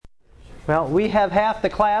Well, we have half the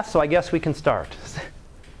class, so I guess we can start.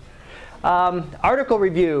 Article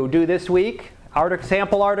review due this week.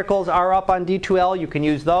 Sample articles are up on D2L. You can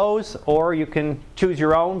use those, or you can choose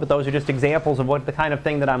your own, but those are just examples of what the kind of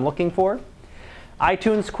thing that I'm looking for.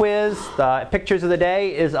 iTunes quiz, the pictures of the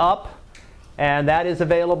day is up, and that is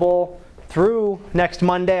available through next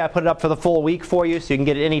Monday. I put it up for the full week for you, so you can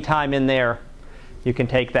get it any time in there. You can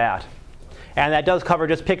take that. And that does cover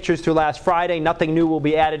just pictures through last Friday. Nothing new will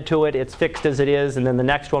be added to it. It's fixed as it is, and then the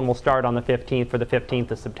next one will start on the 15th for the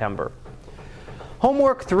 15th of September.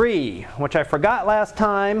 Homework 3, which I forgot last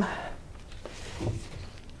time,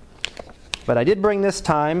 but I did bring this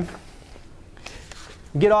time.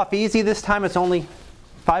 Get off easy this time. It's only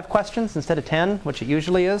 5 questions instead of 10, which it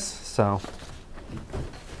usually is. So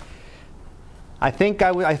I think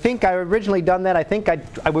I originally done that. I think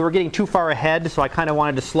we were getting too far ahead, so I kind of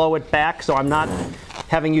wanted to slow it back, so I'm not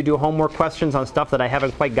having you do homework questions on stuff that I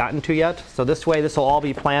haven't quite gotten to yet. So this way, this will all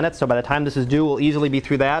be planets, so by the time this is due, we'll easily be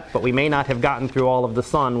through that, but we may not have gotten through all of the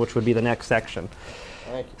sun, which would be the next section.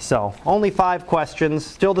 Thank you. So only 5 questions,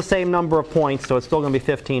 still the same number of points, so it's still going to be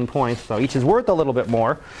 15 points. So each is worth a little bit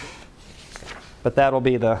more, but that'll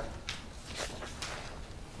be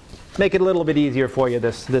make it a little bit easier for you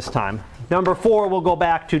this time. Number 4, we'll go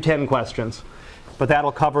back to 10 questions, but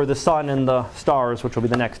that'll cover the sun and the stars, which will be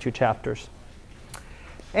the next 2 chapters.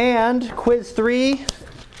 And quiz 3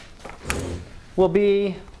 will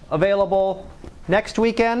be available next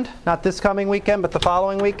weekend, not this coming weekend, but the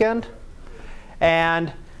following weekend.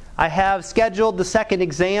 And I have scheduled the second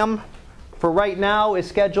exam for right now is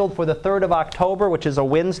scheduled for the 3rd of October, which is a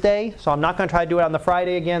Wednesday. So I'm not going to try to do it on the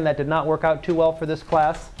Friday again. That did not work out too well for this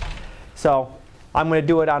class. So I'm going to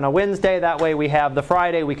do it on a Wednesday. That way we have the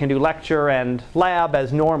Friday. We can do lecture and lab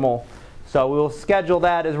as normal. So we'll schedule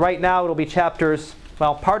that as right now it'll be chapters,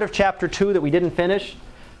 well, part of chapter 2 that we didn't finish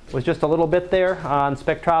was just a little bit there on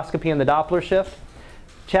spectroscopy and the Doppler shift.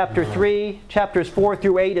 Chapter 3, chapters 4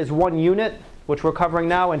 through 8 is 1 unit, which we're covering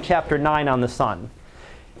now, and chapter 9 on the sun.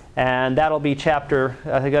 And that'll be chapter,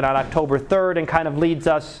 again, on October 3rd, and kind of leads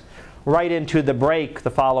us right into the break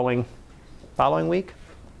the following week.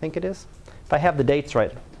 I think it is. If I have the dates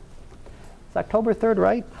right. It's October 3rd,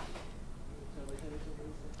 right?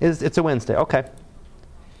 It's a Wednesday. Okay.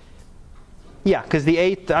 Yeah, because the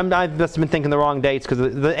 8th, I must have been thinking the wrong dates, because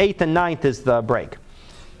the 8th and 9th is the break.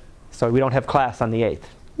 So we don't have class on the 8th.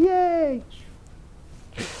 Yay!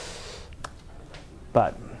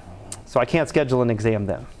 So I can't schedule an exam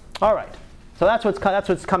then. All right. So that's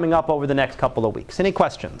what's coming up over the next couple of weeks. Any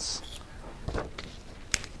questions?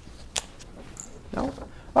 No?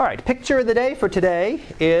 All right, picture of the day for today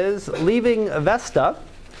is leaving Vesta.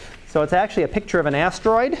 So it's actually a picture of an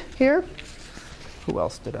asteroid here. Who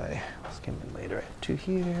else did I skim in later? I have 2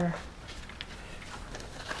 here.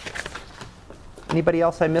 Anybody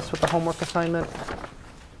else I missed with the homework assignment?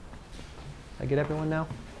 I get everyone now?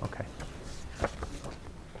 Okay.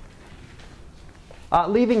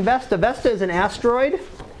 Leaving Vesta. Vesta is an asteroid,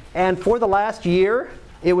 and for the last year,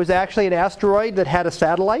 it was actually an asteroid that had a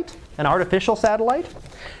satellite, an artificial satellite,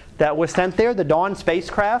 that was sent there. The Dawn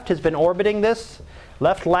spacecraft has been orbiting this,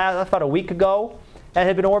 left about a week ago, and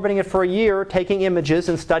had been orbiting it for a year, taking images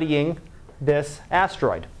and studying this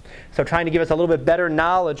asteroid. So trying to give us a little bit better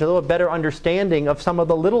knowledge, a little bit better understanding of some of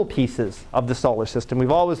the little pieces of the solar system.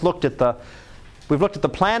 We've always looked at the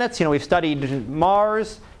planets. We've studied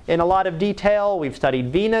Mars in a lot of detail. We've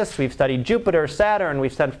studied Venus, we've studied Jupiter, Saturn,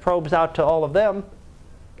 we've sent probes out to all of them.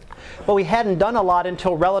 But we hadn't done a lot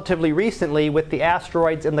until relatively recently with the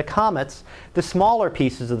asteroids and the comets, the smaller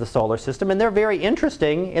pieces of the solar system. And they're very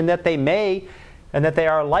interesting in that they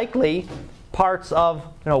are likely parts of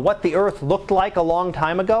what the Earth looked like a long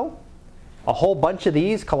time ago. A whole bunch of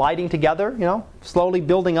these colliding together, slowly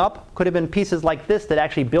building up. Could have been pieces like this that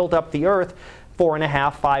actually built up the Earth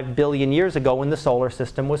 4.5–5 billion years ago when the solar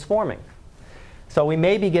system was forming. So we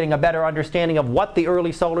may be getting a better understanding of what the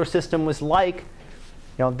early solar system was like.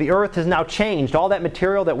 The Earth has now changed. All that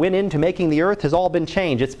material that went into making the Earth has all been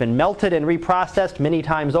changed. It's been melted and reprocessed many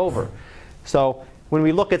times over. So when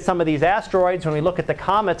we look at some of these asteroids, when we look at the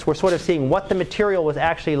comets, we're sort of seeing what the material was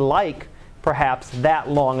actually like perhaps that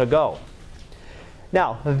long ago.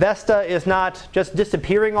 Now, Vesta is not just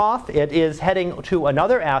disappearing off. It is heading to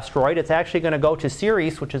another asteroid. It's actually going to go to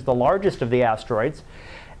Ceres, which is the largest of the asteroids.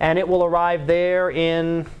 And it will arrive there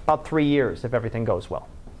in about 3 years if everything goes well.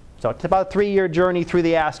 So it's about a 3-year journey through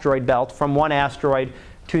the asteroid belt from one asteroid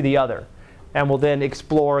to the other. And we'll then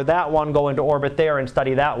explore that one, go into orbit there, and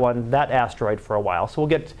study that asteroid for a while. So we'll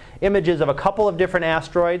get images of a couple of different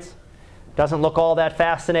asteroids. Doesn't look all that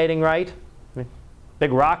fascinating, right?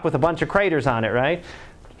 Big rock with a bunch of craters on it, right?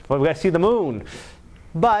 Well, we got to see the moon.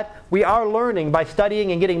 But we are learning, by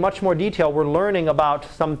studying and getting much more detail, we're learning about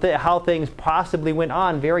how things possibly went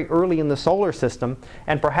on very early in the solar system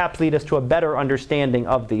and perhaps lead us to a better understanding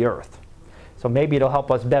of the Earth. So maybe it'll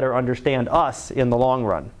help us better understand us in the long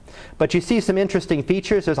run. But you see some interesting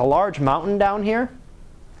features. There's a large mountain down here.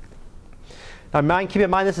 Now keep in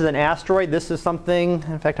mind this is an asteroid. This is something,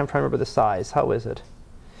 in fact I'm trying to remember the size. How is it?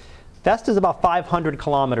 Vesta is about 500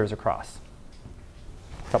 kilometers across.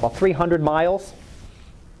 It's about 300 miles.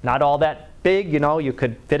 Not all that big, you know, you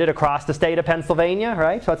could fit it across the state of Pennsylvania,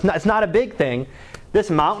 right? So it's not a big thing. This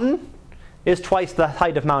mountain is twice the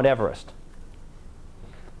height of Mount Everest.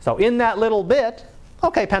 So in that little bit,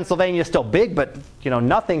 okay, Pennsylvania is still big, but you know,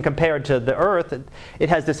 nothing compared to the Earth. It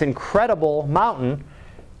has this incredible mountain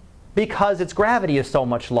because its gravity is so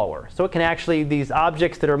much lower. So it can actually, these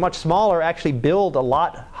objects that are much smaller actually build a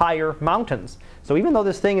lot higher mountains. So even though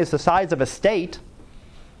this thing is the size of a state,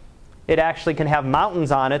 it actually can have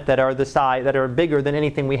mountains on it that are the size, that are bigger than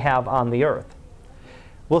anything we have on the Earth.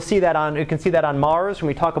 We'll see that on, you can see that on Mars when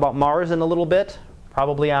we talk about Mars in a little bit,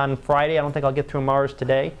 probably on Friday. I don't think I'll get through Mars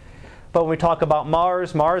today. But when we talk about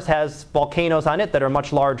Mars, Mars has volcanoes on it that are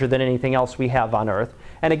much larger than anything else we have on Earth.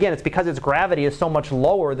 And again, it's because its gravity is so much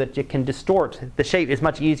lower that it can distort the shape. It's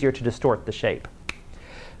much easier to distort the shape.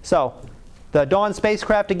 So the Dawn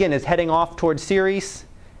spacecraft, again, is heading off towards Ceres.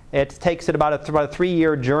 It takes it about a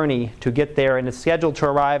 3-year journey to get there, and it's scheduled to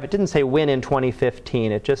arrive. It didn't say when in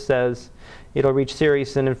 2015. It just says it'll reach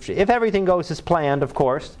Ceres, and if everything goes as planned, of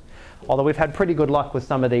course, although we've had pretty good luck with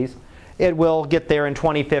some of these, it will get there in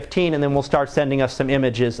 2015, and then we'll start sending us some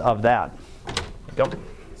images of that. Go.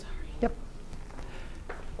 Yep.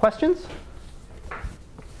 Questions?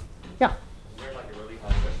 Yeah. Is there like a really high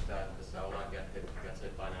risk that the satellite gets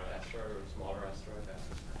hit by an asteroid or a smaller asteroid?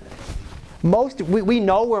 We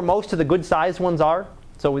know where most of the good sized ones are,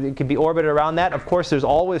 so it could be orbited around that. Of course, there's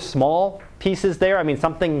always small pieces there. I mean,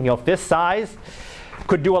 something fist size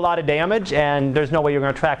could do a lot of damage, and there's no way you're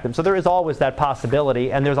going to track them. So there is always that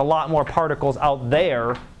possibility, and there's a lot more particles out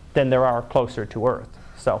there than there are closer to Earth.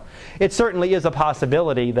 So it certainly is a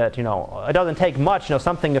possibility that it doesn't take much.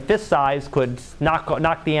 Something a fist size could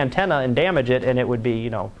knock the antenna and damage it, and it would be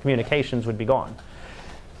communications would be gone.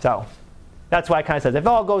 So that's why I kind of said if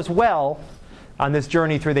all goes well on this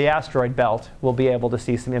journey through the asteroid belt, we'll be able to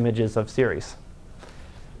see some images of Ceres.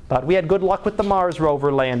 But we had good luck with the Mars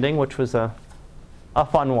rover landing, which was a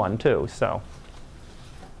fun one too. So,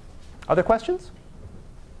 other questions?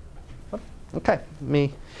 Okay,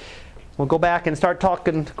 we'll go back and start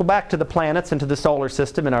talking. Go back to the planets and to the solar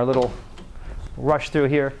system in our little rush through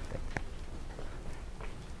here.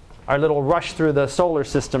 Our little rush through the solar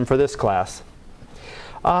system for this class.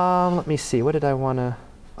 Let me see. What did I want to?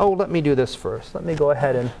 Oh, let me do this first. Let me go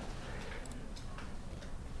ahead and.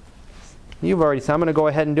 You've already said. I'm going to go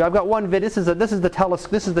ahead and do. I've got one video. This is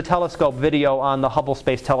the telescope video on the Hubble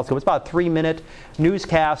Space Telescope. It's about a 3-minute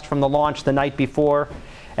newscast from the launch the night before,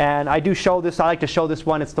 and I do show this. I like to show this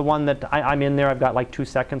one. It's the one that I'm in there. I've got like 2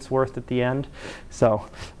 seconds worth at the end. So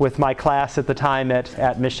with my class at the time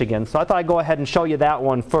at Michigan. So I thought I'd go ahead and show you that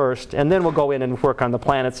one first, and then we'll go in and work on the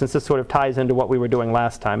planets, since this sort of ties into what we were doing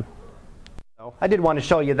last time. So I did want to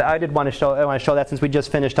show you that. I want to show that since we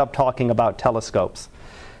just finished up talking about telescopes.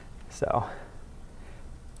 So,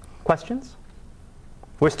 questions?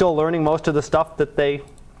 We're still learning most of the stuff that they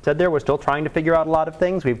said there. We're still trying to figure out a lot of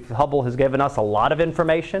things. Hubble has given us a lot of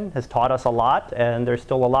information, has taught us a lot, and there's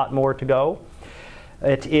still a lot more to go.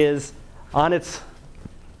 It is on its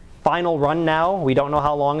final run now. We don't know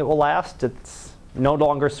how long it will last. It's no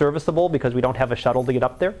longer serviceable because we don't have a shuttle to get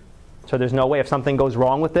up there. So there's no way, if something goes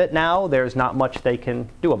wrong with it now, there's not much they can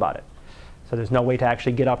do about it. So there's no way to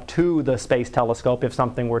actually get up to the space telescope if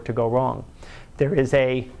something were to go wrong. There is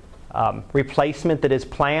a replacement that is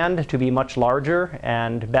planned to be much larger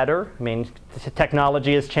and better. I mean,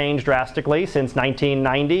 technology has changed drastically since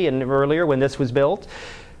 1990 and earlier when this was built.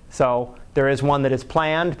 So there is one that is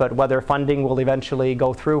planned, but whether funding will eventually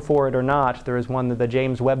go through for it or not, there is one that the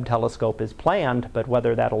James Webb Telescope is planned, but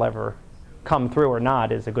whether that'll ever come through or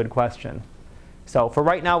not is a good question. So for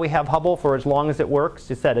right now, we have Hubble for as long as it works.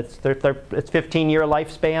 You said it's 15-year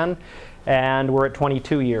lifespan, and we're at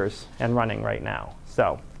 22 years and running right now.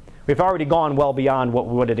 So we've already gone well beyond what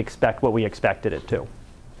we expected it to,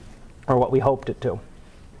 or what we hoped it to. All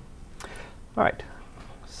right.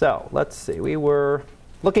 So let's see. We were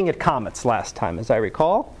looking at comets last time, as I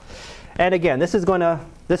recall. And again, this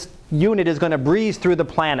unit is going to breeze through the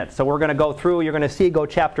planet. So we're going to go through, you're going to see go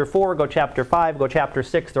chapter 4, go chapter 5, go chapter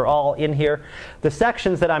 6. They're all in here. The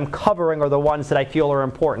sections that I'm covering are the ones that I feel are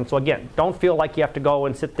important. So again, don't feel like you have to go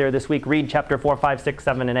and sit there this week, read chapter 4, 5, 6,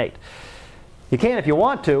 7, and 8. You can if you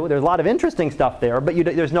want to. There's a lot of interesting stuff there, but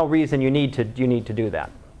there's no reason you need to do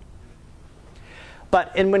that.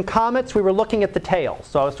 But when comets, we were looking at the tail.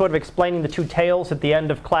 So I was sort of explaining the two tails at the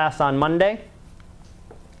end of class on Monday.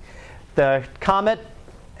 The comet,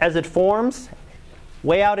 as it forms,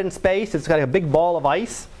 way out in space, it's got a big ball of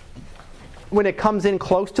ice. When it comes in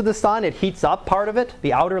close to the sun, it heats up part of it,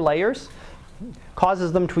 the outer layers,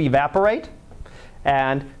 causes them to evaporate,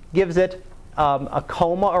 and gives it a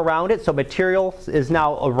coma around it. So material is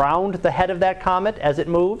now around the head of that comet as it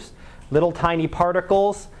moves. Little tiny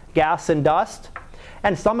particles, gas and dust.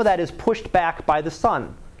 And some of that is pushed back by the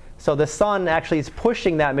sun. So the sun actually is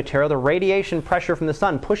pushing that material. The radiation pressure from the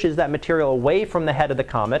sun pushes that material away from the head of the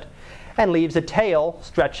comet and leaves a tail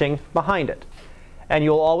stretching behind it. And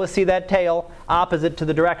you'll always see that tail opposite to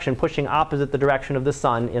the direction, pushing opposite the direction of the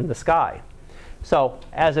sun in the sky. So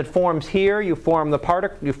as it forms here, you form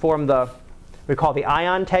the we call the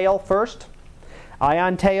ion tail first.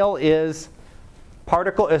 Ion tail is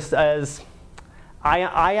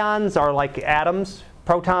ions are like atoms,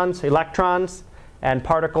 protons, electrons, and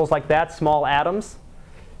particles like that, small atoms.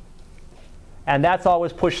 And that's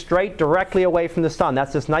always pushed straight directly away from the sun.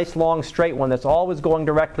 That's this nice long straight one that's always going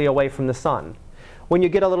directly away from the sun. When you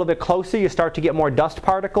get a little bit closer, you start to get more dust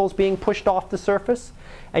particles being pushed off the surface,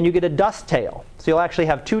 and you get a dust tail. So you'll actually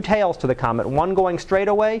have two tails to the comet, one going straight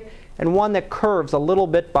away and one that curves a little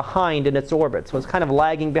bit behind in its orbit. So it's kind of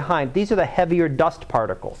lagging behind. These are the heavier dust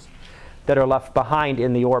particles that are left behind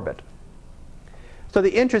in the orbit. So the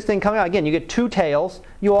interesting coming out, again, you get two tails.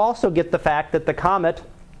 You also get the fact that the comet,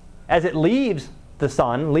 as it leaves the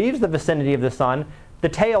sun, leaves the vicinity of the sun, the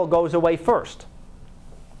tail goes away first.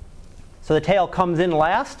 So the tail comes in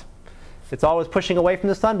last. It's always pushing away from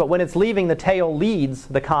the sun, but when it's leaving, the tail leads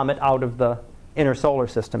the comet out of the inner solar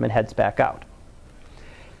system and heads back out.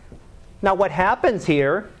 Now what happens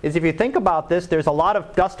here is, if you think about this, there's a lot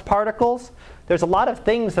of dust particles. There's a lot of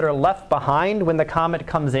things that are left behind when the comet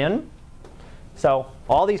comes in. So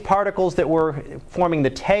all these particles that were forming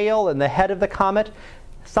the tail and the head of the comet,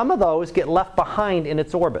 some of those get left behind in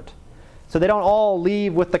its orbit. So they don't all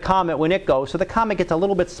leave with the comet when it goes. So the comet gets a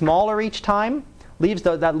little bit smaller each time, leaves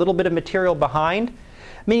that little bit of material behind,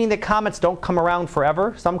 meaning that comets don't come around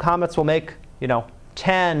forever. Some comets will make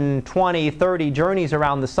 10, 20, 30 journeys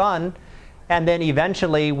around the sun, and then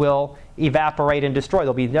eventually will evaporate and destroy.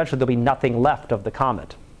 Eventually there'll be nothing left of the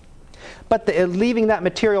comet. But leaving that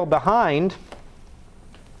material behind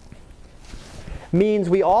means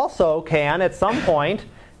we also can, at some point,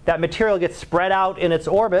 that material gets spread out in its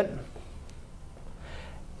orbit.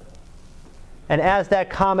 And as that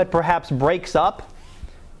comet perhaps breaks up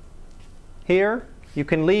here, you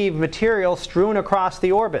can leave material strewn across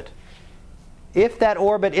the orbit. If that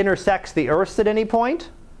orbit intersects the Earth's at any point,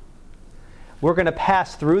 we're going to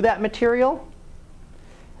pass through that material,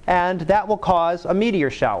 and that will cause a meteor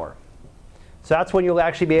shower. So that's when you'll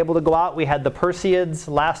actually be able to go out. We had the Perseids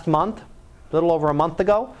last month, a little over a month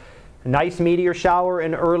ago. A nice meteor shower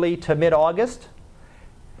in early to mid-August.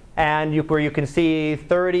 And where you can see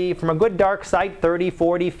 30, from a good dark sight, 30,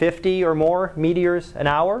 40, 50 or more meteors an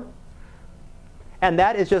hour. And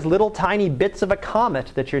that is just little tiny bits of a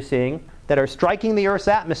comet that you're seeing that are striking the Earth's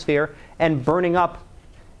atmosphere and burning up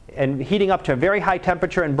and heating up to a very high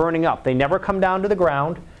temperature and burning up. They never come down to the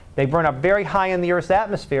ground. They burn up very high in the Earth's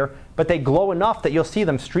atmosphere, but they glow enough that you'll see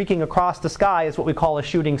them streaking across the sky as what we call a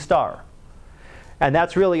shooting star. And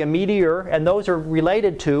that's really a meteor, and those are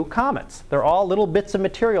related to comets. They're all little bits of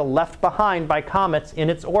material left behind by comets in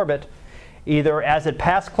its orbit. Either as it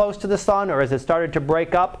passed close to the sun or as it started to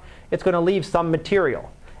break up, it's going to leave some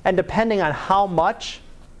material. And depending on how much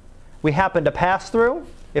we happen to pass through,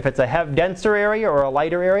 if it's a denser area or a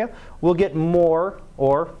lighter area, we'll get more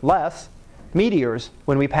or less meteors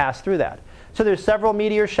when we pass through that. So there's several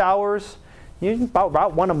meteor showers,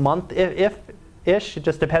 about one a month if-ish. It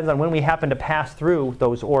just depends on when we happen to pass through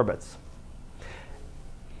those orbits.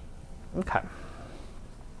 Okay.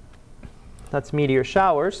 That's meteor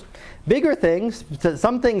showers. Bigger things,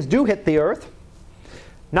 some things do hit the Earth.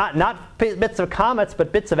 Not bits of comets,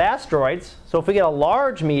 but bits of asteroids. So if we get a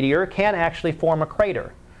large meteor, it can actually form a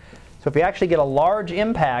crater. So if you actually get a large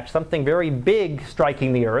impact, something very big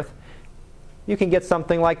striking the Earth, you can get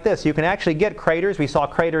something like this. You can actually get craters. We saw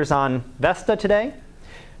craters on Vesta today.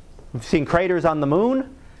 We've seen craters on the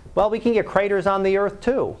moon. Well, we can get craters on the Earth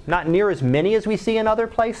too. Not near as many as we see in other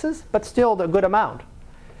places, but still a good amount.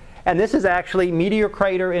 And this is actually Meteor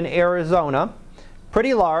Crater in Arizona.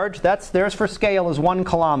 Pretty large. Theirs for scale is 1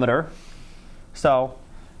 kilometer. So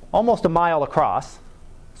almost a mile across.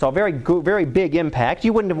 So a very big impact.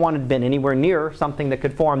 You wouldn't have wanted to been anywhere near something that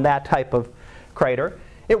could form that type of crater.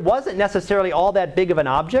 It wasn't necessarily all that big of an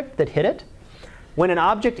object that hit it. When an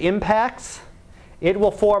object impacts, it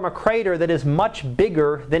will form a crater that is much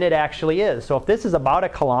bigger than it actually is. So if this is about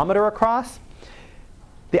 1 kilometer across,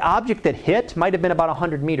 the object that hit might have been about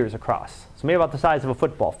 100 meters across. So maybe about the size of a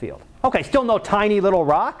football field. Okay, still no tiny little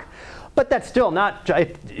rock, but that's still not,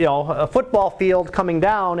 a football field coming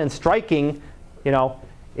down and striking,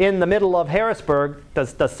 in the middle of Harrisburg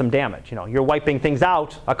does some damage. You're wiping things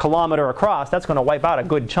out 1 kilometer across. That's going to wipe out a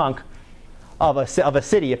good chunk of a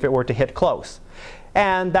city if it were to hit close.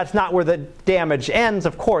 And that's not where the damage ends,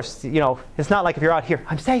 of course. It's not like if you're out here,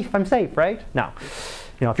 I'm safe, right? No.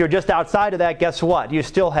 If you're just outside of that, guess what? You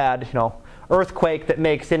still had, earthquake that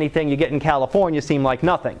makes anything you get in California seem like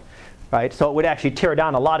nothing, right? So it would actually tear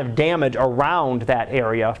down a lot of damage around that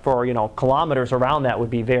area for, kilometers around that would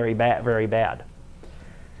be very bad, very bad.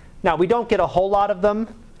 Now, we don't get a whole lot of them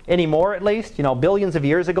anymore, at least. Billions of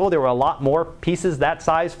years ago, there were a lot more pieces that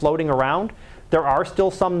size floating around. There are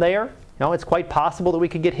still some there. It's quite possible that we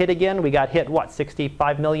could get hit again. We got hit,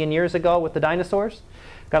 65 million years ago with the dinosaurs?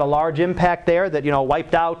 Got a large impact there that,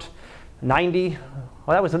 wiped out 90.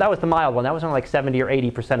 Well, that was the mild one. That was only like 70 or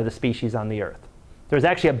 80% of the species on the Earth. There's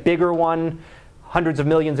actually a bigger one hundreds of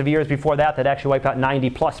millions of years before that actually wiped out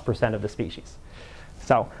 90+% of the species.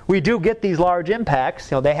 So we do get these large impacts.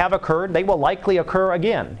 They have occurred. They will likely occur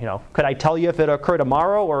again. Could I tell you if it occurred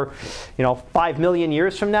tomorrow or 5 million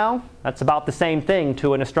years from now? That's about the same thing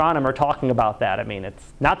to an astronomer talking about that. I mean,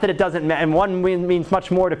 it's not that it doesn't, and one means much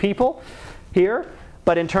more to people here,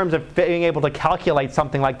 but in terms of being able to calculate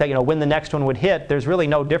something like that, when the next one would hit, there's really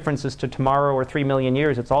no differences to tomorrow or 3 million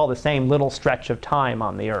years. It's all the same little stretch of time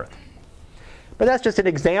on the Earth. But that's just an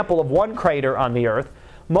example of one crater on the Earth.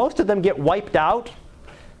 Most of them get wiped out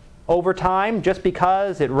over time just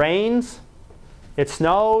because it rains, it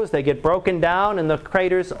snows, they get broken down, and the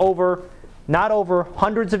craters not over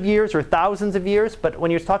hundreds of years or thousands of years, but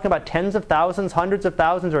when you're talking about tens of thousands, hundreds of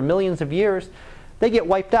thousands, or millions of years, they get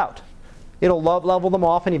wiped out. It'll level them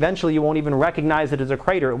off, and eventually you won't even recognize it as a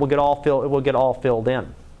crater. It will get all filled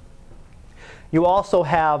in. You also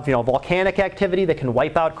have volcanic activity that can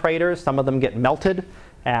wipe out craters. Some of them get melted,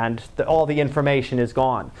 and all the information is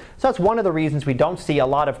gone. So that's one of the reasons we don't see a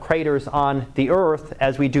lot of craters on the Earth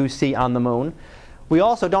as we do see on the Moon. We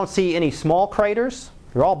also don't see any small craters.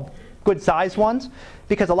 They're all good-sized ones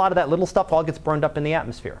because a lot of that little stuff all gets burned up in the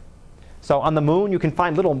atmosphere. So on the Moon, you can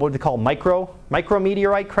find little, what they call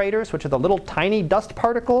micrometeorite craters, which are the little tiny dust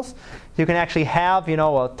particles. You can actually have,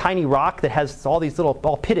 a tiny rock that has all these little,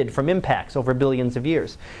 all pitted from impacts over billions of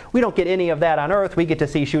years. We don't get any of that on Earth. We get to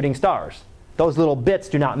see shooting stars. Those little bits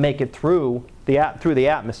do not make it through the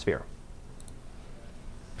atmosphere.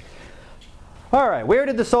 All right, where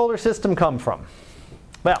did the solar system come from?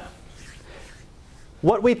 Well,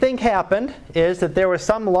 what we think happened is that there was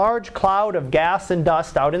some large cloud of gas and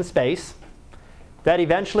dust out in space that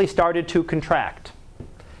eventually started to contract.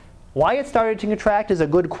 Why it started to contract is a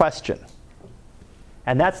good question.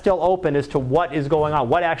 And that's still open as to what is going on,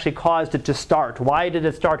 what actually caused it to start. Why did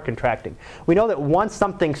it start contracting? We know that once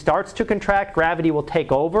something starts to contract, gravity will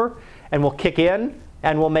take over and will kick in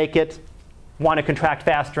and will make it want to contract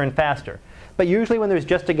faster and faster. But usually when there's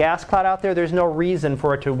just a gas cloud out there, there's no reason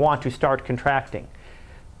for it to want to start contracting.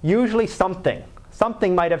 Usually something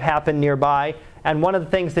might have happened nearby, and one of the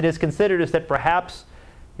things that is considered is that perhaps,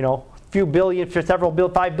 several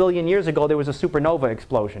 5 billion years ago, there was a supernova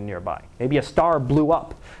explosion nearby. Maybe a star blew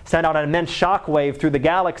up, sent out an immense shock wave through the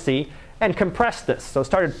galaxy, and compressed this. So it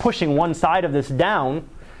started pushing one side of this down,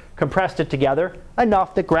 compressed it together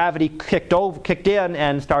enough that gravity kicked in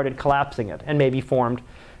and started collapsing it, and maybe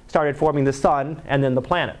started forming the sun and then the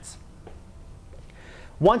planets.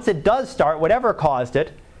 Once it does start, whatever caused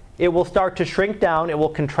it, it will start to shrink down. It will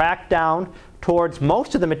contract down towards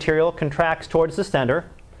most of the material, contracts towards the center,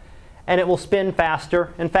 and it will spin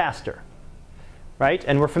faster and faster, right?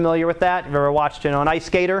 And we're familiar with that. You've ever watched an ice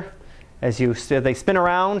skater? As they spin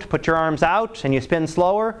around, put your arms out, and you spin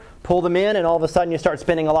slower, pull them in, and all of a sudden you start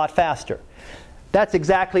spinning a lot faster. That's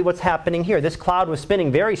exactly what's happening here. This cloud was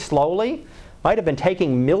spinning very slowly. Might have been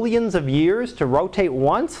taking millions of years to rotate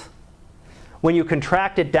once. When you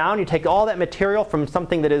contract it down, you take all that material from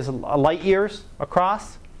something that is light years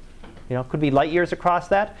across, could be light years across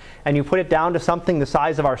that, and you put it down to something the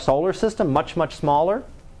size of our solar system, much, much smaller.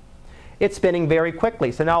 It's spinning very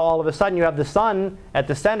quickly. So now all of a sudden you have the sun at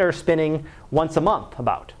the center spinning once a month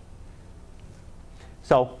about.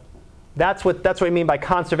 So That's what we mean by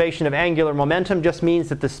conservation of angular momentum. Just means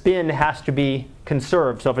that the spin has to be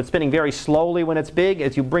conserved. So if it's spinning very slowly when it's big,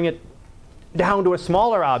 as you bring it down to a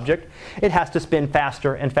smaller object, it has to spin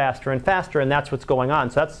faster and faster and faster, and that's what's going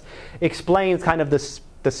on. So that explains kind of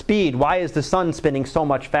the speed. Why is the sun spinning so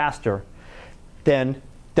much faster than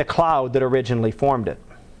the cloud that originally formed it?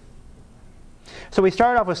 So we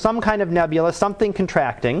start off with some kind of nebula, something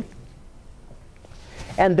contracting,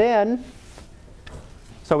 and then,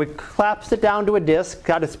 so we collapsed it down to a disk,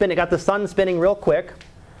 got the sun spinning real quick.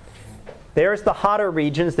 There's the hotter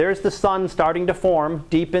regions. There's the sun starting to form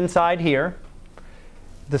deep inside here.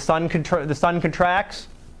 The sun contracts,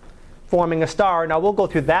 forming a star. Now we'll go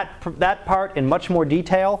through that part in much more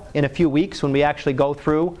detail in a few weeks when we actually go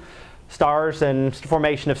through stars and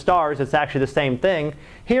formation of stars. It's actually the same thing.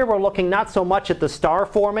 Here we're looking not so much at the star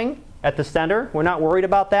forming at the center. We're not worried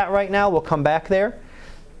about that right now. We'll come back there.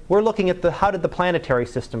 We're looking at how did the planetary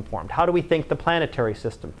system form? How do we think the planetary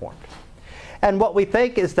system formed? And what we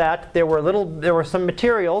think is that there were some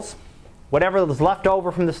materials. Whatever was left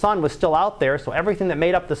over from the sun was still out there. So everything that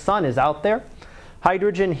made up the sun is out there.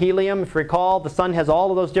 Hydrogen, helium, if you recall, the sun has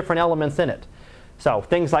all of those different elements in it. So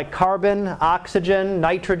things like carbon, oxygen,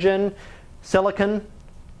 nitrogen, silicon,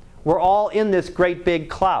 were all in this great big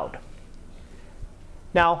cloud.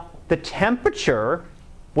 Now, the temperature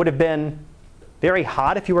would have been very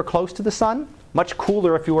hot if you were close to the sun, much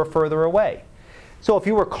cooler if you were further away. So if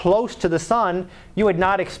you were close to the sun, you would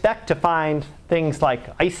not expect to find things like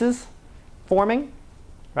ices forming,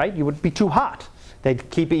 right? You would be too hot.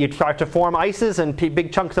 You'd start to form ices, and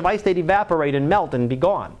big chunks of ice, they'd evaporate and melt and be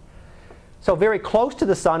gone. So very close to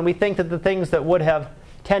the sun, we think that the things that would have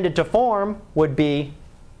tended to form would be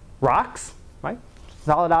rocks, right?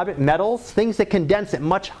 Solid object, metals, things that condense at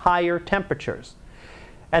much higher temperatures.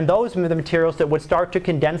 And those are the materials that would start to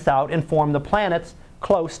condense out and form the planets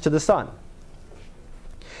close to the sun.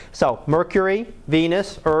 So Mercury,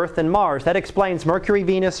 Venus, Earth, and Mars. That explains Mercury,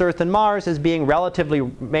 Venus, Earth, and Mars as being relatively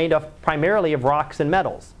made up primarily of rocks and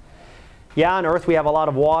metals. Yeah, on Earth we have a lot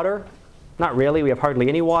of water. Not really. We have hardly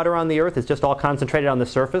any water on the Earth. It's just all concentrated on the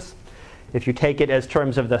surface. If you take it as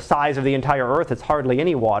terms of the size of the entire Earth, it's hardly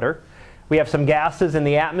any water. We have some gases in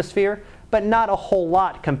the atmosphere, but not a whole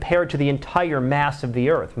lot compared to the entire mass of the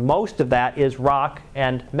Earth. Most of that is rock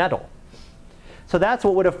and metal. So that's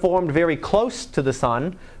what would have formed very close to the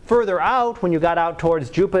sun. Further out, when you got out towards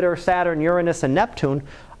Jupiter, Saturn, Uranus, and Neptune,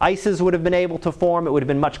 ices would have been able to form. It would have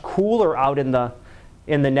been much cooler out in the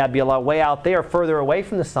nebula, way out there, further away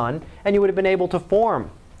from the sun, and you would have been able to form,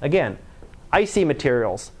 again, icy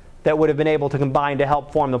materials that would have been able to combine to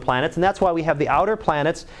help form the planets. And that's why we have the outer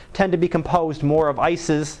planets tend to be composed more of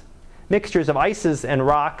ices, mixtures of ices and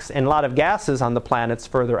rocks, and a lot of gases on the planets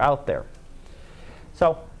further out there.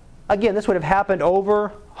 So again, this would have happened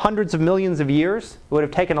over hundreds of millions of years. It would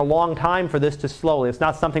have taken a long time for this to slowly. It's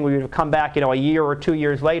not something we would have come back, a year or 2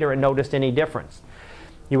 years later and noticed any difference.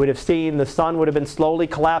 You would have seen the sun would have been slowly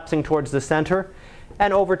collapsing towards the center.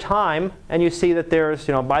 And over time, and you see that there's,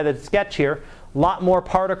 by the sketch here, a lot more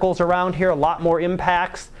particles around here, a lot more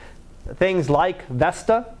impacts. Things like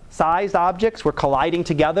Vesta-sized objects were colliding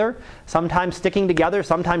together, sometimes sticking together,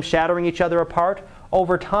 sometimes shattering each other apart.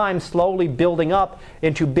 Over time, slowly building up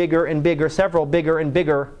into bigger and bigger, several bigger and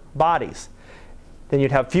bigger bodies. Then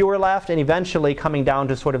you'd have fewer left, and eventually coming down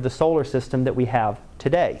to sort of the solar system that we have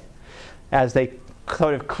today, as they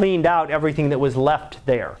sort of cleaned out everything that was left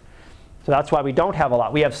there. So that's why we don't have a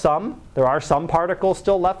lot. We have some. There are some particles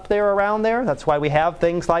still left there around there. That's why we have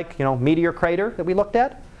things like, meteor crater that we looked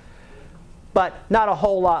at. But not a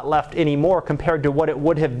whole lot left anymore compared to what it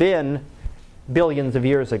would have been billions of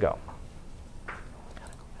years ago.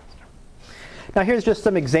 Now here's just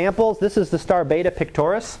some examples. This is the star Beta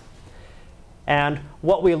Pictoris. And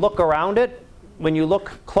what we look around it, when you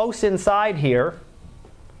look close inside here,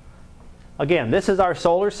 again, this is our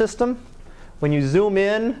solar system. When you zoom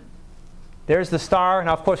in, there's the star.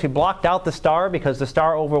 Now, of course, we blocked out the star because the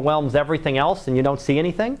star overwhelms everything else and you don't see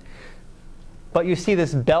anything. But you see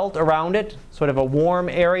this belt around it, sort of a warm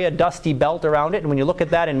area, dusty belt around it. And when you look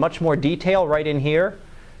at that in much more detail right in here,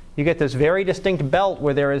 you get this very distinct belt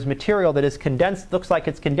where there is material that is condensed, looks like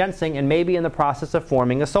it's condensing, and maybe in the process of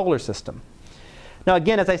forming a solar system. Now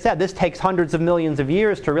again, as I said, this takes hundreds of millions of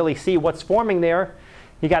years to really see what's forming there.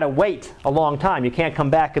 You got to wait a long time. You can't come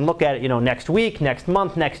back and look at it, next week, next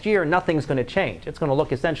month, next year. Nothing's going to change. It's going to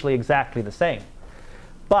look essentially exactly the same.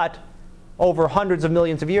 But over hundreds of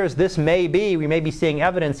millions of years, we may be seeing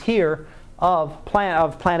evidence here of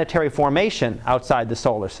planetary formation outside the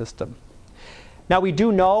solar system. Now we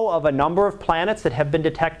do know of a number of planets that have been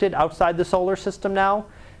detected outside the solar system now.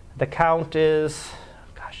 The count is,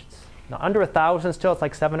 Now, under 1,000 still, it's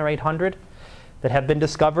like 700 or 800 that have been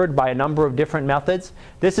discovered by a number of different methods.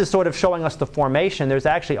 This is sort of showing us the formation. There's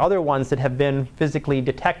actually other ones that have been physically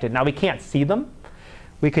detected. Now, we can't see them.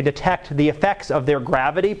 We could detect the effects of their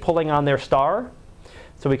gravity pulling on their star.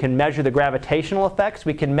 So we can measure the gravitational effects.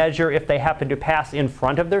 We can measure if they happen to pass in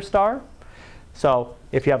front of their star. So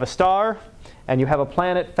if you have a star and you have a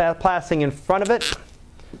planet passing in front of it,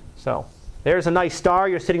 so there's a nice star.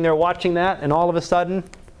 You're sitting there watching that, and all of a sudden,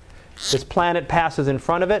 this planet passes in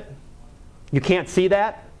front of it. You can't see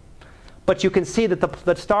that, but you can see that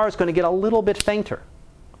the star is going to get a little bit fainter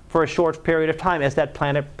for a short period of time as that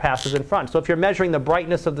planet passes in front. So if you're measuring the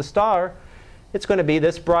brightness of the star, it's going to be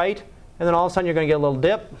this bright, and then all of a sudden you're going to get a little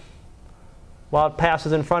dip while it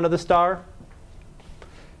passes in front of the star,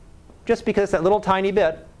 just because it's that little tiny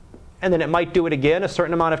bit. And then it might do it again a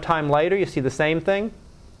certain amount of time later. You see the same thing.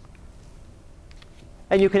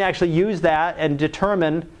 And you can actually use that and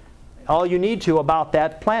determine all you need to about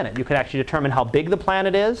that planet. You can actually determine how big the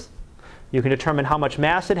planet is. You can determine how much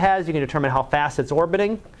mass it has. You can determine how fast it's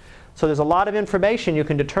orbiting. So there's a lot of information you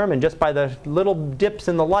can determine just by the little dips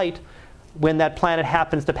in the light when that planet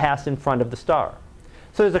happens to pass in front of the star.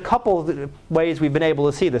 So there's a couple of ways we've been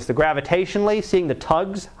able to see this. The gravitationally, seeing the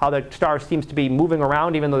tugs, how the star seems to be moving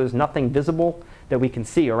around even though there's nothing visible that we can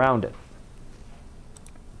see around it.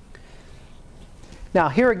 Now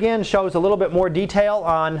here again shows a little bit more detail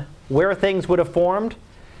on where things would have formed.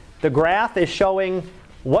 The graph is showing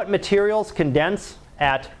what materials condense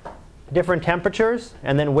at different temperatures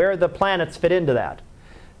and then where the planets fit into that.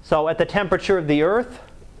 So at the temperature of the Earth,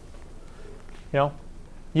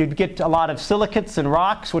 you'd get a lot of silicates and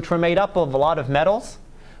rocks, which were made up of a lot of metals,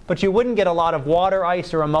 but you wouldn't get a lot of water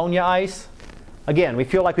ice or ammonia ice. Again, we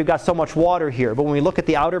feel like we've got so much water here, but when we look at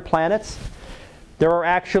the outer planets, there's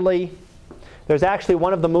actually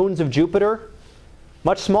one of the moons of Jupiter,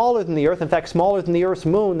 much smaller than the Earth, in fact smaller than the Earth's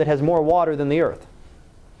moon, that has more water than the Earth.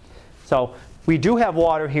 So we do have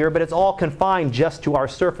water here, but it's all confined just to our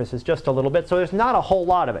surface. It's just a little bit, so there's not a whole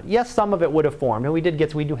lot of it. Yes, some of it would have formed, and we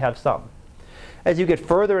do have some. As you get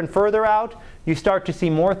further and further out, you start to see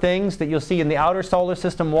more things that you'll see in the outer solar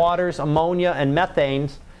system, waters, ammonia, and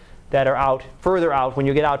methanes that are further out when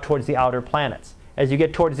you get out towards the outer planets. As you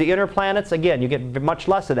get towards the inner planets, again, you get much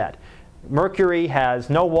less of that. Mercury has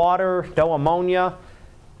no water, no ammonia,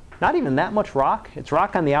 not even that much rock. It's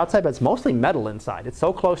rock on the outside, but it's mostly metal inside. It's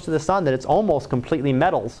so close to the sun that it's almost completely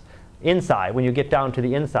metals inside when you get down to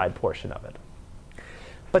the inside portion of it.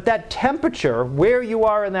 But that temperature, where you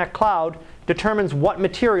are in that cloud, determines what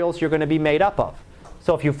materials you're going to be made up of.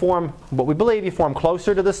 So if you form, what we believe, you form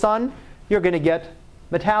closer to the sun, you're going to get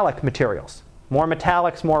metallic materials. More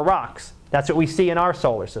metallics, more rocks. That's what we see in our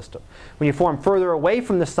solar system. When you form further away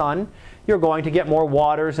from the sun, you're going to get more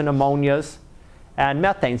waters and ammonias and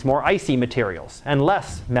methanes, more icy materials, and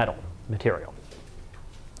less metal material.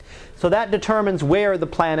 So that determines where the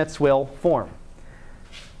planets will form.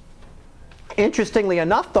 Interestingly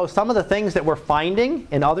enough, though, some of the things that we're finding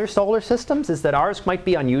in other solar systems is that ours might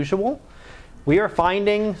be unusual. We are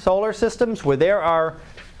finding solar systems where there are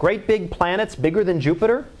great big planets, bigger than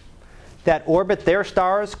Jupiter, that orbit their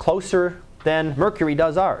stars closer than Mercury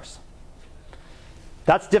does ours.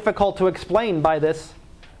 That's difficult to explain by this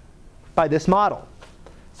model.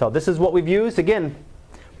 So this is what we've used. Again,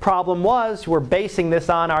 problem was we're basing this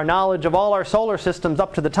on our knowledge of all our solar systems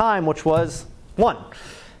up to the time, which was one.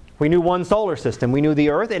 We knew one solar system. We knew the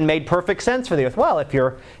Earth. It made perfect sense for the Earth. Well,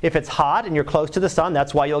 if it's hot and you're close to the sun,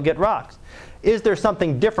 that's why you'll get rocks. Is there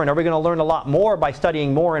something different? Are we going to learn a lot more by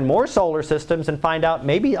studying more and more solar systems and find out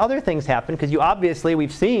maybe other things happen? Because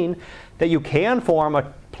we've seen that you can form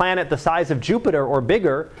a planet the size of Jupiter or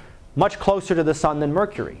bigger much closer to the sun than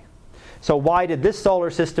Mercury. So why did this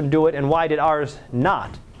solar system do it and why did ours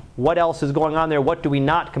not? What else is going on there? What do we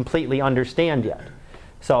not completely understand yet?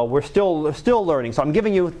 So we're still learning. So I'm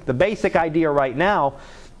giving you the basic idea right now,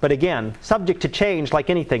 but again, subject to change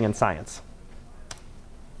like anything in science.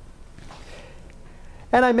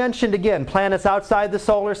 And I mentioned again, planets outside the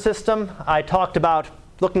solar system. I talked about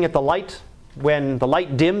looking at the light. When the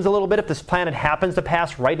light dims a little bit, if this planet happens to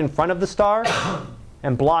pass right in front of the star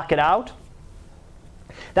and block it out,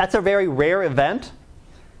 that's a very rare event.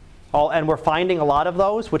 And we're finding a lot of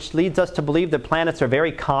those, which leads us to believe that planets are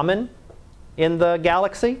very common in the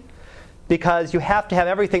galaxy, because you have to have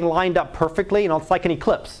everything lined up perfectly. It's like an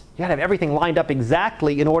eclipse. You got to have everything lined up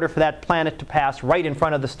exactly in order for that planet to pass right in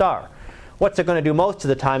front of the star. What's it going to do most of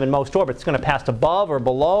the time in most orbits? It's going to pass above or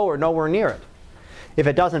below or nowhere near it. If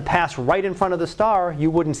it doesn't pass right in front of the star,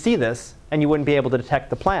 you wouldn't see this and you wouldn't be able to detect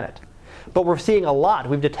the planet. But we're seeing a lot.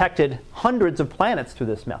 We've detected hundreds of planets through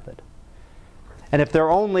this method. And if there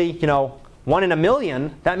are only, 1 in a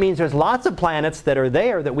million, that means there's lots of planets that are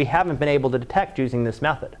there that we haven't been able to detect using this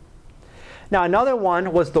method. Now another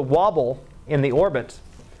one was the wobble in the orbit.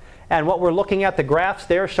 And what we're looking at, the graphs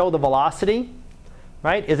there show the velocity,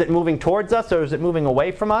 right? Is it moving towards us or is it moving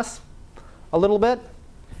away from us a little bit?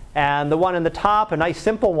 And the one in the top, a nice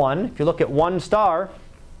simple one, if you look at one star,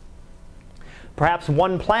 perhaps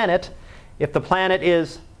one planet, if the planet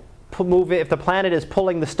is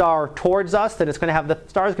pulling the star towards us, then the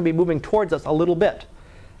star is going to be moving towards us a little bit.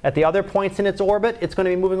 At the other points in its orbit, it's going to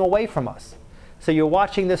be moving away from us. So you're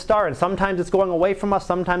watching this star, and sometimes it's going away from us,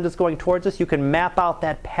 sometimes it's going towards us. You can map out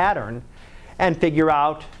that pattern and figure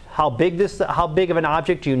out how big of an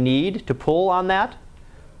object you need to pull on that.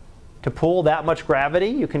 To pull that much gravity,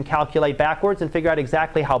 you can calculate backwards and figure out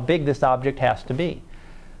exactly how big this object has to be.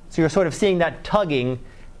 So you're sort of seeing that tugging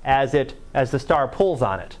as the star pulls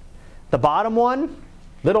on it. The bottom one,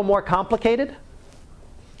 a little more complicated,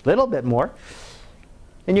 a little bit more.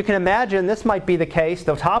 And you can imagine this might be the case.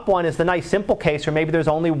 The top one is the nice simple case where maybe there's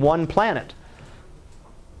only one planet.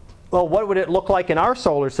 Well, what would it look like in our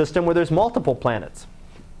solar system where there's multiple planets?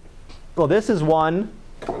 Well, this is one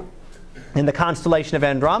in the constellation of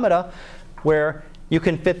Andromeda where you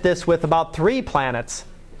can fit this with about 3 planets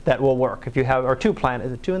that will work. If you have, or 2 planets.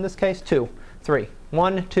 Is it 2 in this case? 2, 3.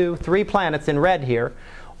 1, 2, 3 planets in red here.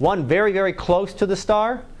 One very, very close to the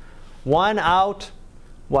star. One out,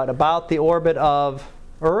 about the orbit of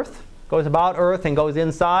Earth, goes about Earth and goes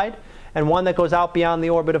inside, and one that goes out beyond the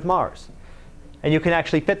orbit of Mars. And you can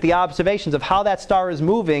actually fit the observations of how that star is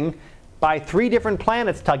moving by 3 different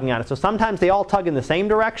planets tugging on it. So sometimes they all tug in the same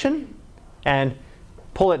direction and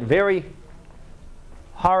pull it very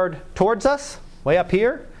hard towards us, way up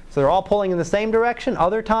here. So they're all pulling in the same direction.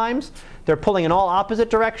 Other times they're pulling in all opposite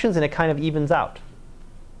directions and it kind of evens out.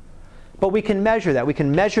 But we can measure that. We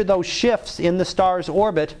can measure those shifts in the star's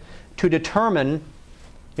orbit to determine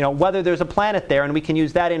whether there's a planet there, and we can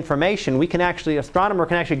use that information. Astronomer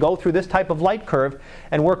can actually go through this type of light curve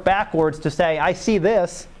and work backwards to say, I see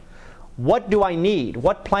this. What do I need?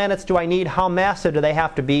 What planets do I need? How massive do they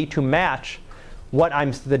have to be to match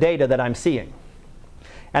the data that I'm seeing?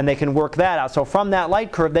 And they can work that out. So from that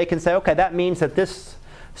light curve, they can say, okay, that means that this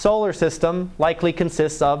solar system likely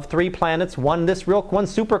consists of 3 planets, one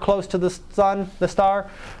super close to the sun, the star,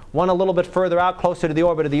 one a little bit further out, closer to the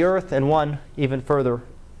orbit of the Earth, and one even further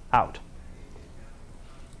out.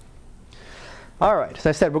 All right, as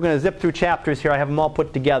I said, we're going to zip through chapters here. I have them all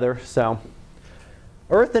put together. So,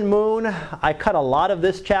 Earth and Moon, I cut a lot of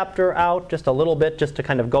this chapter out, just a little bit, just to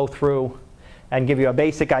kind of go through and give you a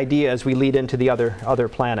basic idea as we lead into the other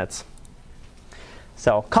planets.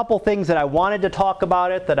 So, a couple things that I wanted to talk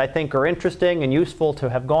about it that I think are interesting and useful to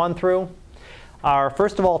have gone through are,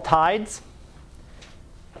 first of all, tides.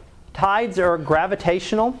 Tides are a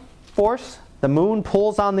gravitational force. The moon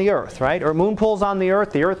pulls on the Earth, right? Or moon pulls on the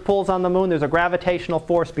Earth pulls on the moon. There's a gravitational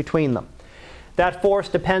force between them. That force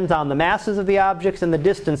depends on the masses of the objects and the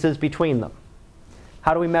distances between them.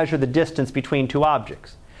 How do we measure the distance between 2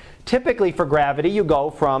 objects? Typically for gravity, you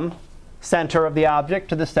go from center of the object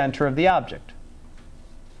to the center of the object.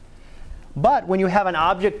 But when you have an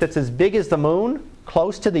object that's as big as the moon,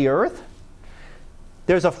 close to the Earth,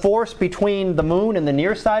 there's a force between the moon and the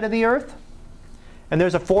near side of the Earth, and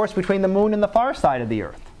there's a force between the moon and the far side of the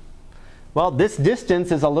Earth. Well, this distance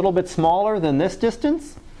is a little bit smaller than this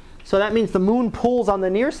distance, so that means the moon pulls on the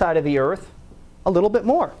near side of the Earth a little bit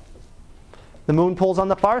more. The moon pulls on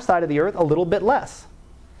the far side of the Earth a little bit less.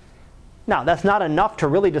 Now, that's not enough to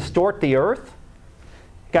really distort the Earth.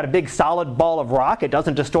 Got a big solid ball of rock. It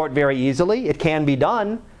doesn't distort very easily. It can be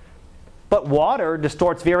done. But water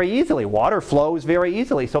distorts very easily. Water flows very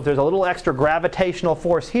easily. So if there's a little extra gravitational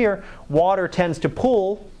force here, water tends to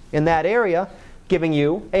pull in that area, giving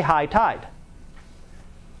you a high tide.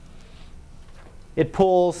 It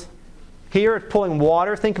pulls here, it's pulling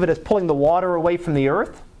water. Think of it as pulling the water away from the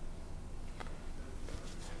Earth.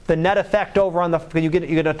 The net effect over on you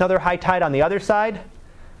get another high tide on the other side.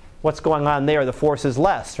 What's going on there? The force is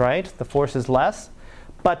less, right? The force is less.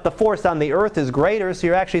 But the force on the Earth is greater, so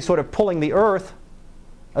you're actually sort of pulling the Earth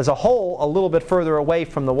as a whole a little bit further away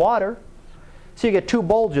from the water. So you get 2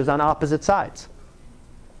 bulges on opposite sides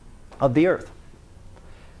of the Earth.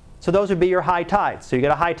 So those would be your high tides. So you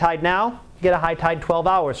get a high tide now, you get a high tide 12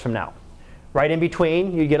 hours from now. Right in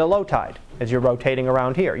between, you get a low tide. As you're rotating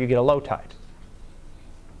around here, you get a low tide.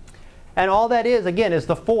 And all that is, again, is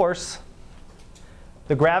the force,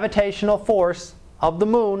 the gravitational force of the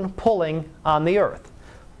moon pulling on the Earth.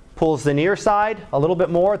 Pulls the near side a little bit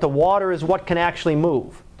more. The water is what can actually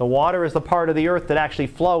move. The water is the part of the Earth that actually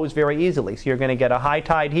flows very easily. So you're going to get a high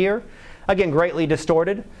tide here. Again, greatly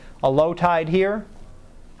distorted. A low tide here,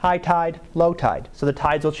 high tide, low tide. So the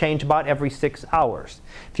tides will change about every 6 hours.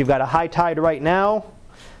 If you've got a high tide right now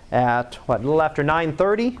at, a little after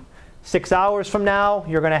 9:30, 6 hours from now,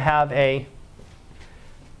 you're going to have a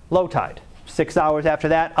low tide. 6 hours after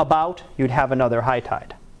that, you'd have another high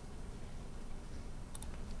tide.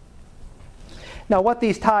 Now what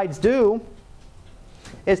these tides do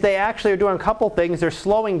is they actually are doing a couple things. They're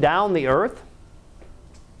slowing down the Earth,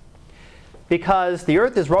 because the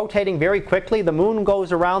Earth is rotating very quickly. The moon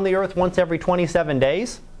goes around the Earth once every 27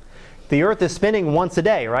 days. The Earth is spinning once a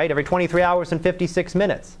day, right? Every 23 hours and 56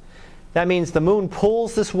 minutes. That means the moon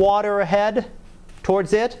pulls this water ahead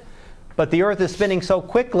towards it, but the Earth is spinning so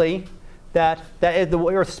quickly that the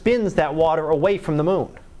Earth spins that water away from the moon.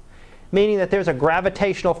 Meaning that there's a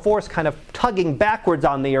gravitational force kind of tugging backwards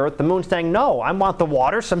on the Earth. The moon's saying, no, I want the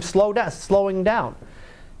water, so I'm slowing down.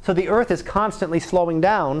 So the Earth is constantly slowing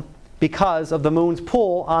down because of the moon's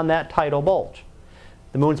pull on that tidal bulge.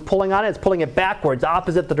 The moon's pulling on it, it's pulling it backwards,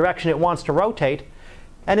 opposite the direction it wants to rotate,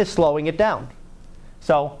 and is slowing it down.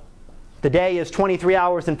 So the day is 23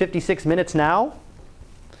 hours and 56 minutes now.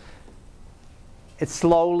 It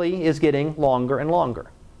slowly is getting longer and longer.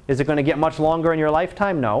 Is it going to get much longer in your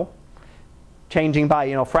lifetime? No. Changing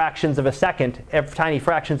by fractions of a second, tiny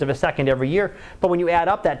fractions of a second every year. But when you add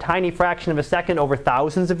up that tiny fraction of a second over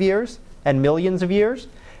thousands of years and millions of years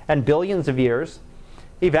and billions of years,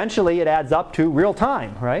 eventually it adds up to real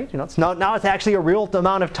time, right? Now it's actually a real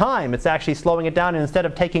amount of time. It's actually slowing it down, and instead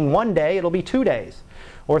of taking 1 day, it'll be 2 days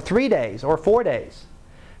or 3 days or 4 days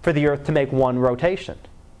for the Earth to make one rotation.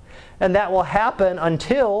 And that will happen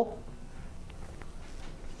until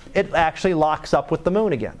it actually locks up with the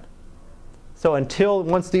moon again. So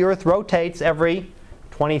once the Earth rotates every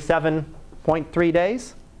 27.3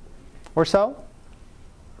 days or so,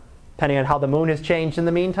 depending on how the moon has changed in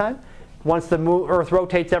the meantime. Once the Earth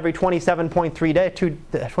rotates every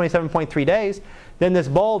 27.3 days, then this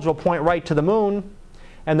bulge will point right to the moon,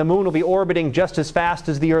 and the moon will be orbiting just as fast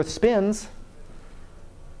as the Earth spins,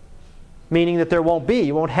 meaning that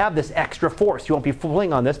you won't have this extra force. You won't be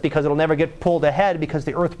pulling on this because it'll never get pulled ahead because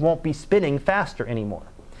the Earth won't be spinning faster anymore.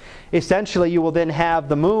 Essentially, you will then have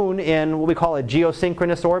the moon in what we call a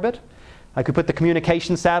geosynchronous orbit. I could put the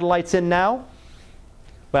communication satellites in now.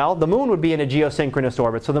 Well, the moon would be in a geosynchronous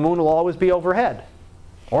orbit, so the moon will always be overhead.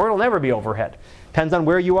 Or it'll never be overhead. Depends on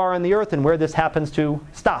where you are on the Earth and where this happens to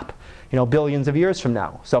stop, billions of years from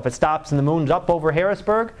now. So if it stops and the moon's up over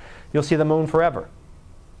Harrisburg, you'll see the moon forever.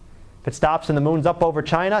 If it stops and the moon's up over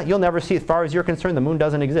China, you'll never see, as far as you're concerned, the moon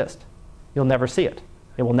doesn't exist. You'll never see it.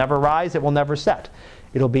 It will never rise, it will never set.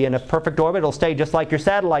 It'll be in a perfect orbit. It'll stay just like your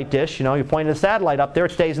satellite dish. You point a satellite up there,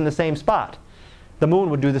 it stays in the same spot. The moon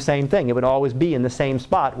would do the same thing. It would always be in the same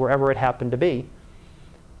spot wherever it happened to be.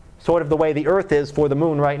 Sort of the way the Earth is for the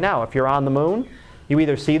moon right now. If you're on the moon, you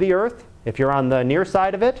either see the Earth. If you're on the near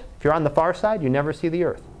side of it, if you're on the far side, you never see the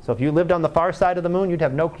Earth. So if you lived on the far side of the moon, you'd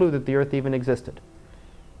have no clue that the Earth even existed.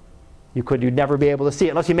 You'd never be able to see it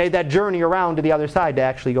unless you made that journey around to the other side to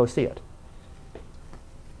actually go see it.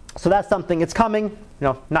 So that's something, it's coming,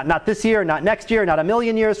 not this year, not next year, not a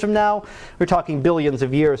million years from now. We're talking billions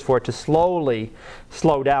of years for it to slowly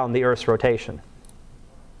slow down the Earth's rotation.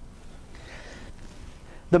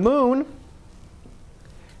 The moon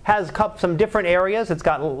has some different areas. It's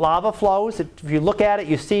got lava flows. If you look at it,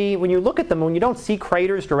 you see, when you look at the moon, you don't see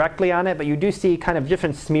craters directly on it, but you do see kind of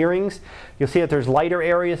different smearings. You'll see that there's lighter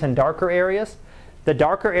areas and darker areas. The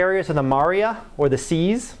darker areas are the maria, or the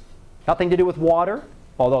seas. Nothing to do with water.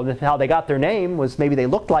 Although how they got their name was maybe they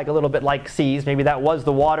looked like a little bit like seas. Maybe that was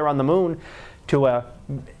the water on the moon to a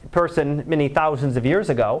person many thousands of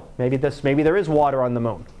years ago. Maybe there is water on the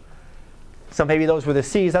moon. So maybe those were the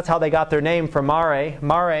seas. That's how they got their name for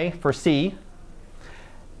mare for sea.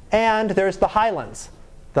 And there's the highlands,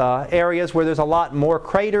 the areas where there's a lot more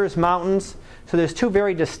craters, mountains. So there's two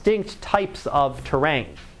very distinct types of terrain.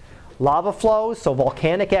 Lava flows, so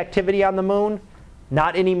volcanic activity on the moon.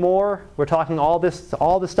 Not anymore. We're talking all this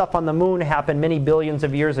stuff on the moon happened many billions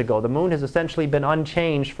of years ago. The moon has essentially been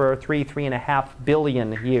unchanged for 3.5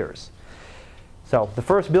 billion years. So the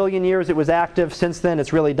first billion years it was active. Since then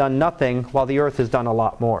it's really done nothing, while the Earth has done a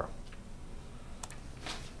lot more.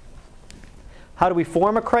 How do we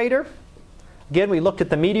form a crater? Again, we looked at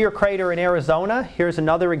the meteor crater in Arizona. Here's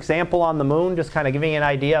another example on the moon, just kind of giving you an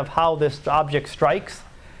idea of how this object strikes.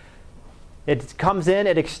 It comes in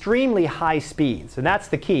at extremely high speeds, and that's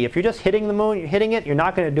the key. If you're just hitting the moon, you're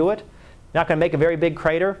not going to do it. You're not going to make a very big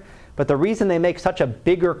crater. But the reason they make such a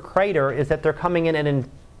bigger crater is that they're coming in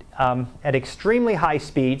at extremely high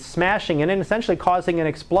speeds, smashing in and essentially causing an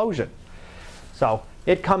explosion. So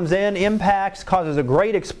It comes in, impacts, causes a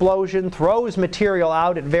great explosion, throws material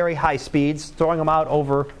out at very high speeds, throwing them out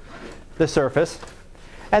over the surface,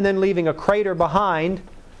 and then leaving a crater behind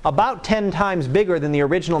about 10 times bigger than the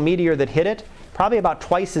original meteor that hit it, probably about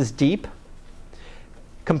twice as deep.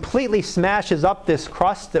 Completely smashes up this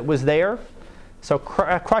crust that was there, so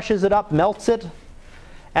crushes it up, melts it,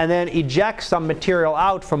 and then ejects some material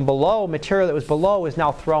out from below. Material that was below is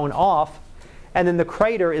now thrown off, and then the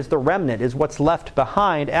crater is the remnant, is what's left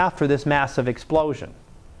behind after this massive explosion.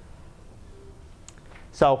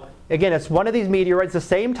 So again, it's one of these meteorites, the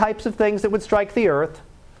same types of things that would strike the Earth.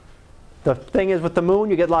 The thing is, with the moon,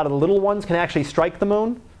 you get a lot of the little ones can actually strike the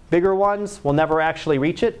moon. Bigger ones will never actually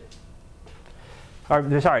reach it.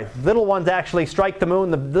 Or, sorry, little ones actually strike the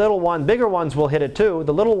moon. The bigger ones will hit it too.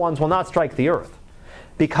 The little ones will not strike the Earth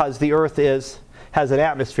because the Earth has an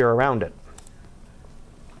atmosphere around it.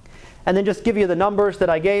 And then just give you the numbers that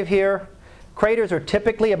I gave here. Craters are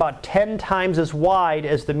typically about 10 times as wide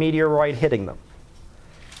as the meteoroid hitting them.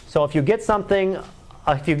 So if you get a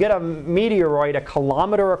meteoroid a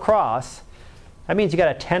kilometer across, that means you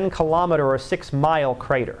got a 10-kilometer or 6-mile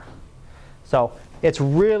crater. So it's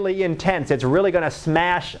really intense. It's really going to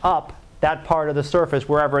smash up that part of the surface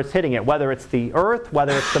wherever it's hitting it, whether it's the Earth,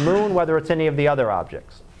 whether it's the moon, whether it's any of the other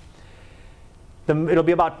objects. It'll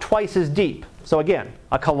be about twice as deep. So again,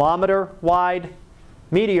 a kilometer-wide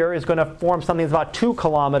meteor is going to form something that's about 2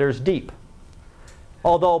 kilometers deep.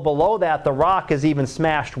 Although below that, the rock is even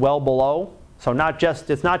smashed well below. So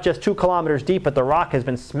it's not just 2 kilometers deep, but the rock has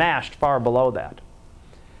been smashed far below that.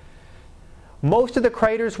 Most of the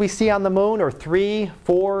craters we see on the moon are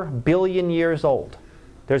 3-4 billion years old.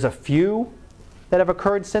 There's a few that have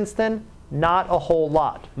occurred since then, not a whole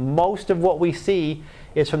lot. Most of what we see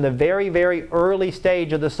is from the very, very early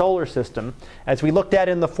stage of the solar system. As we looked at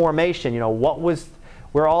in the formation,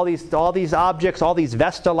 where all these objects, all these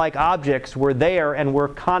Vesta-like objects were there and were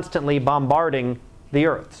constantly bombarding the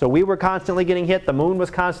Earth. So we were constantly getting hit. The moon was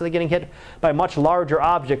constantly getting hit by much larger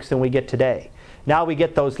objects than we get today. Now we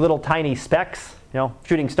get those little tiny specks,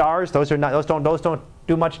 shooting stars. Those don't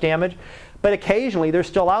do much damage. But occasionally they're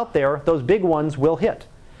still out there. Those big ones will hit.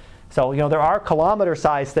 So there are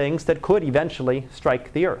kilometer-sized things that could eventually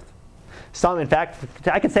strike the Earth. Some, in fact,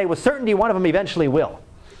 I can say with certainty one of them eventually will.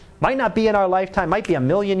 Might not be in our lifetime, might be 1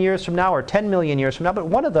 million years from now or 10 million years from now, but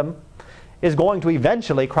one of them is going to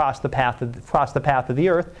eventually cross the path of the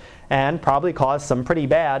Earth and probably cause some pretty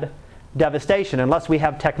bad devastation, unless we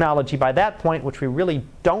have technology by that point, which we really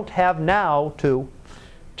don't have now, to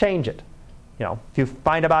change it. If you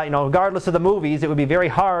find about, regardless of the movies, it would be very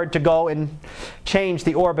hard to go and change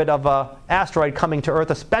the orbit of an asteroid coming to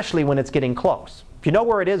Earth, especially when it's getting close. If you know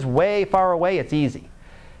where it is way far away, it's easy.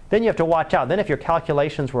 Then you have to watch out. Then if your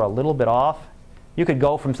calculations were a little bit off, you could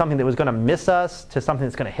go from something that was going to miss us to something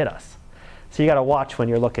that's going to hit us. So you got to watch when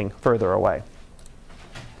you're looking further away.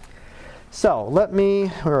 So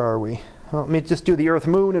where are we? Well, let me just do the Earth,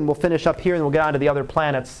 Moon, and we'll finish up here, and we'll get on to the other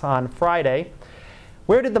planets on Friday.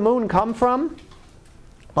 Where did the moon come from?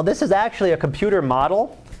 Well, this is actually a computer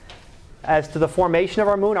model as to the formation of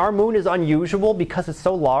our moon. Our moon is unusual because it's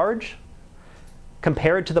so large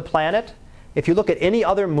compared to the planet. If you look at any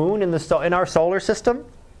other moon in our solar system,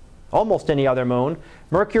 almost any other moon,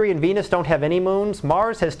 Mercury and Venus don't have any moons.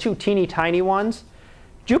 Mars has 2 teeny tiny ones.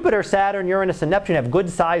 Jupiter, Saturn, Uranus, and Neptune have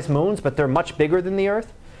good-sized moons, but they're much bigger than the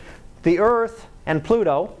Earth. The Earth and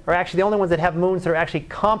Pluto are actually the only ones that have moons that are actually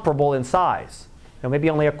comparable in size.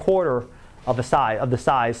 Maybe only a quarter of the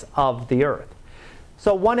size of the Earth.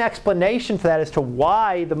 So one explanation for that as to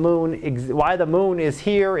why the moon is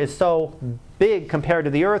here, is so big compared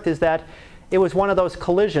to the Earth, is that it was one of those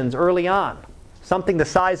collisions early on. Something the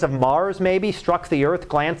size of Mars maybe struck the Earth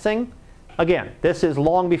glancing. Again, this is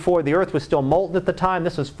long before the Earth was still molten at the time.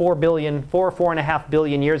 This was 4.5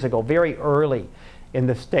 billion years ago, very early in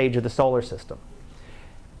the stage of the solar system.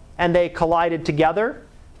 And they collided together,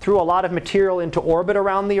 threw a lot of material into orbit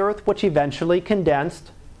around the Earth, which eventually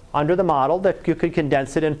condensed under the model that you could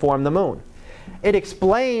condense it and form the moon. It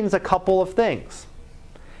explains a couple of things.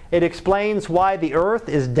 It explains why the Earth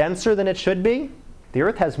is denser than it should be. The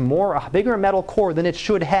Earth has a bigger metal core than it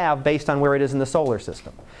should have based on where it is in the solar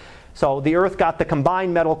system. So the Earth got the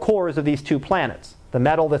combined metal cores of these 2 planets. The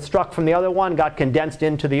metal that struck from the other one got condensed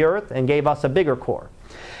into the Earth and gave us a bigger core.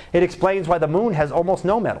 It explains why the moon has almost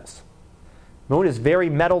no metals. The moon is very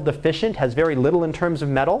metal deficient, has very little in terms of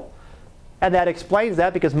metal. And that explains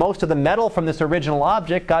that because most of the metal from this original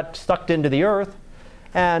object got sucked into the Earth,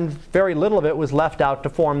 and very little of it was left out to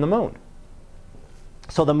form the moon.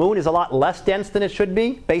 So the moon is a lot less dense than it should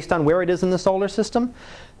be based on where it is in the solar system.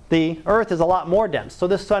 the Earth is a lot more dense. So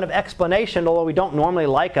this kind of explanation, although we don't normally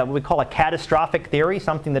like what we call a catastrophic theory,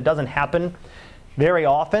 something that doesn't happen very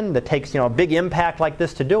often, that takes a big impact like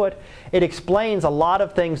this to do it, it explains a lot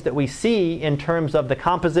of things that we see in terms of the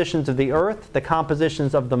compositions of the Earth, the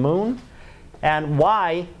compositions of the Moon, and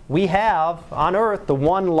why we have on Earth the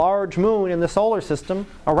one large moon in the solar system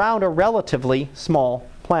around a relatively small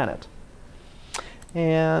planet.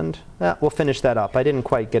 And we'll finish that up. I didn't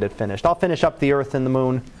quite get it finished. I'll finish up the Earth and the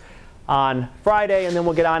Moon on Friday, and then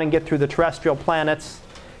we'll get on and get through the terrestrial planets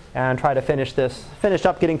and try to finish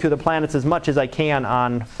up getting through the planets as much as I can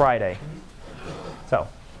on Friday. So,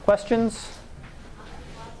 questions?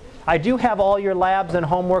 I do have all your labs and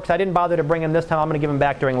homeworks. I didn't bother to bring them this time. I'm going to give them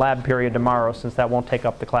back during lab period tomorrow, since that won't take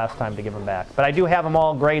up the class time to give them back. But I do have them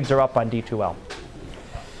all. Grades are up on D2L.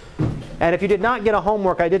 And if you did not get a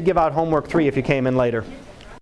homework, I did give out homework 3 if you came in later.